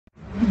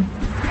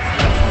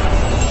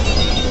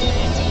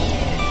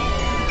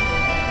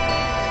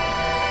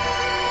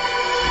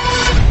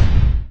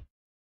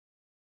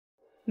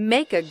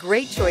Make a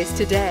great choice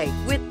today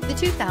with the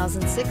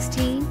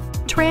 2016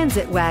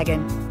 Transit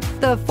Wagon.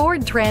 The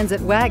Ford Transit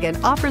Wagon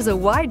offers a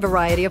wide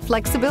variety of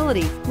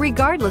flexibility,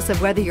 regardless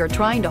of whether you're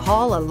trying to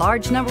haul a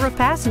large number of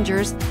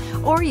passengers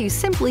or you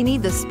simply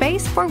need the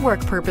space for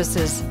work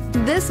purposes.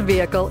 This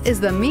vehicle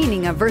is the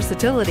meaning of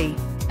versatility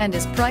and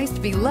is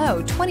priced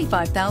below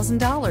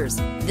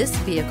 $25,000. This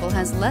vehicle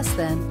has less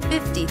than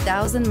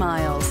 50,000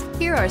 miles.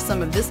 Here are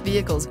some of this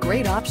vehicle's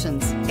great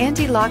options: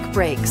 anti-lock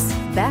brakes,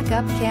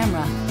 backup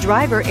camera,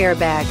 driver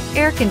airbag,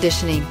 air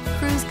conditioning,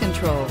 cruise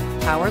control,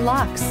 power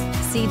locks,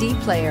 CD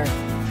player,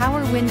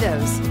 power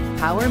windows,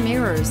 power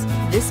mirrors.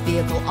 This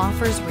vehicle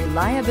offers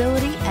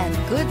reliability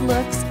and good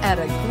looks at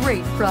a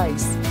great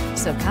price.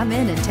 So come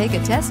in and take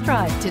a test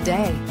drive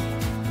today.